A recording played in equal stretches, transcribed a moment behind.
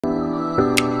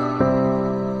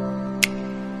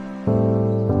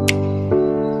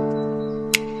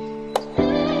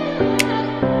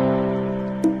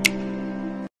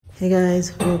Hey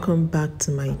guys, welcome back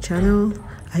to my channel.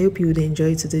 I hope you would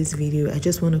enjoy today's video. I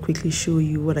just want to quickly show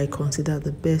you what I consider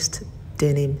the best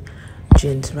denim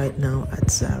jeans right now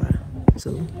at Zara,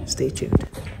 so stay tuned.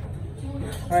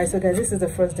 All right, so guys, this is the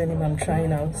first denim I'm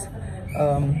trying out.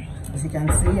 As you can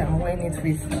see, I'm wearing it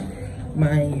with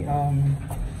my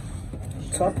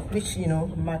top, which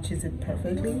matches it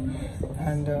perfectly,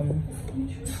 and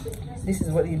this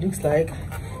is what it looks like.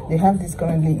 They have this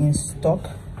currently in stock,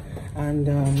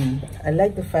 and I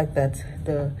like the fact that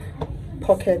the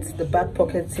pocket, the back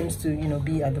pocket, seems to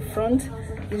be at the front.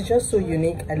 It's just so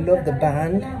unique. I love the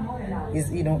band. It's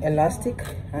elastic,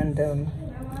 and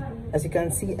as you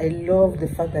can see, I love the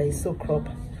fact that it's so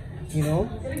cropped.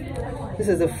 This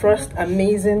is the first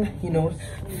amazing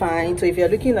find. So if you're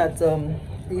looking at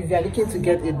if you're looking to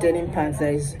get a denim pants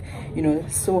that is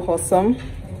so awesome,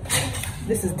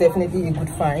 this is definitely a good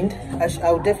find.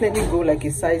 I would definitely go like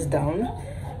a size down,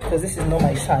 because this is not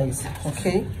my size.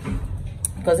 Okay,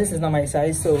 because this is not my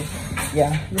size. So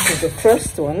yeah, this is the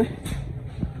first one,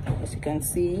 as you can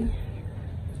see.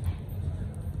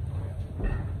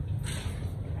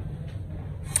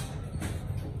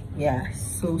 Yeah,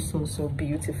 so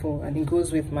beautiful, and it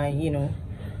goes with my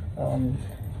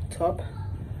top.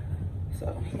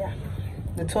 So yeah,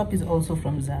 the top is also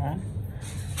from Zara.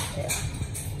 Yeah.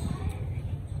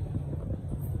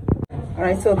 All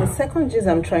right, so the second jeans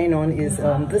I'm trying on is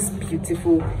this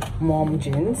beautiful mom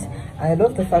jeans. I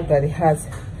love the fact that it has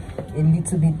a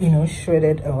little bit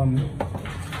shredded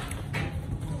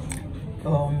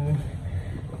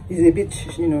is a bit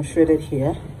shredded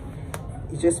here.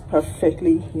 It just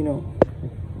perfectly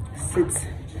sits.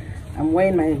 I'm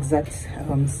wearing my exact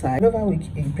size. I love how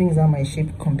it brings out my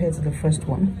shape compared to the first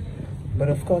one, but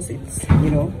of course it's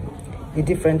a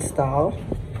different style.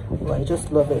 But I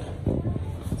just love it.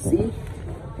 See,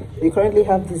 they currently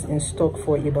have this in stock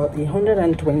for about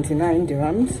 129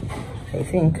 dirhams, I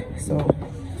think. So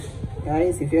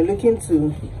guys, if you're looking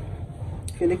to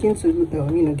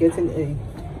getting a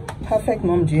perfect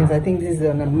mom jeans, I think this is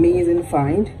an amazing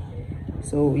find.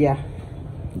 So yeah,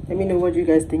 let me know what you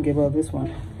guys think about this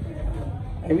one.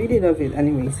 I really love it.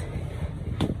 Anyways,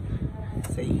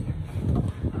 see.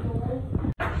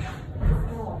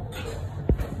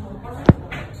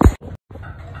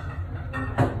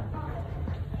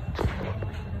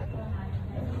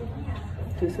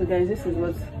 Okay, so guys, this is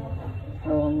what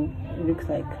it looks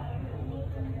like.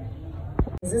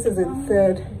 This is the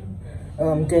third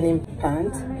denim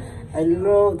pant. I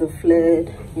love the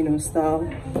flared style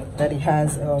that it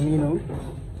has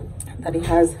that it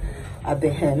has at the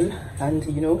hem, and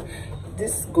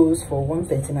this goes for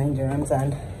 139 dirhams,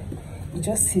 and it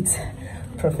just sits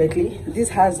perfectly. This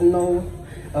has no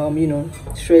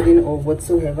shredding or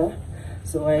whatsoever,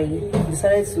 so I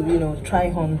decided to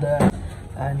try on the,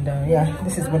 and yeah,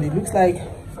 this is what it looks like.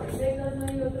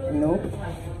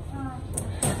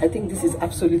 I think this is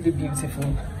absolutely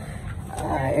beautiful.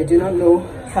 I do not know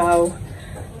how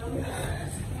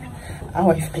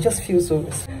I just feel so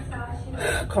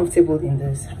comfortable in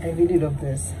this. I really love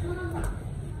this.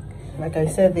 Like I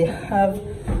said, they have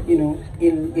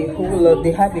a whole lot.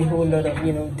 They have a whole lot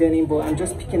of denim, but I'm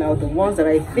just picking out the ones that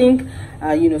I think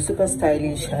are super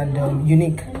stylish and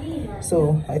unique.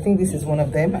 So I think this is one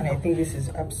of them, and I think this is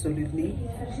absolutely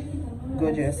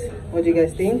gorgeous. What do you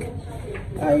guys think?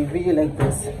 I really like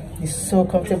this. It's so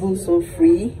comfortable, so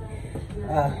free.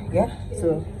 Yeah,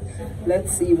 so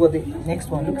let's see what the next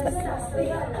one looks like.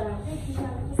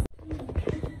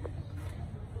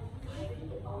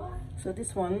 So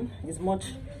this one is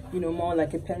much more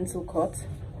like a pencil cut,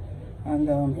 and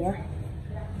yeah,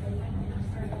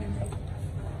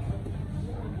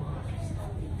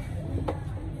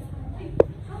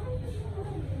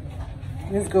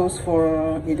 this goes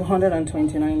for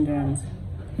 129 dirhams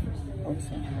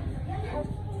also.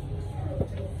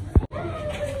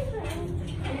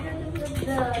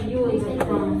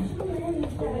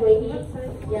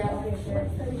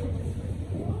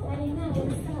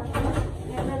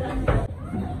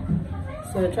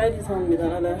 So I tried this one with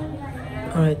another.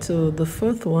 All right, so the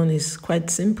fourth one is quite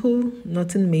simple,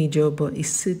 nothing major, but it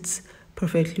sits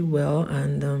perfectly well,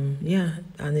 and yeah,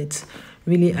 and it's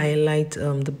really highlight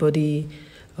the body,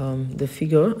 the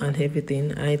figure and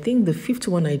everything. I think the fifth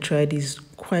one I tried is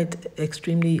quite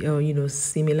extremely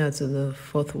similar to the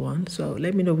fourth one. So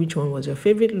let me know which one was your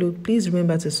favorite look. Please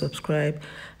remember to subscribe,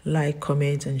 like,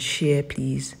 comment and share,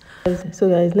 please. So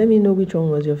guys, let me know which one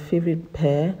was your favorite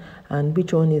pair and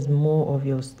which one is more of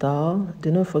your style.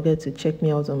 Do not forget to check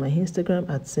me out on my Instagram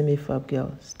at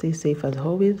Simbbyfabgirl. Stay safe as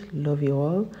always. Love you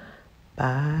all.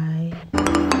 Bye.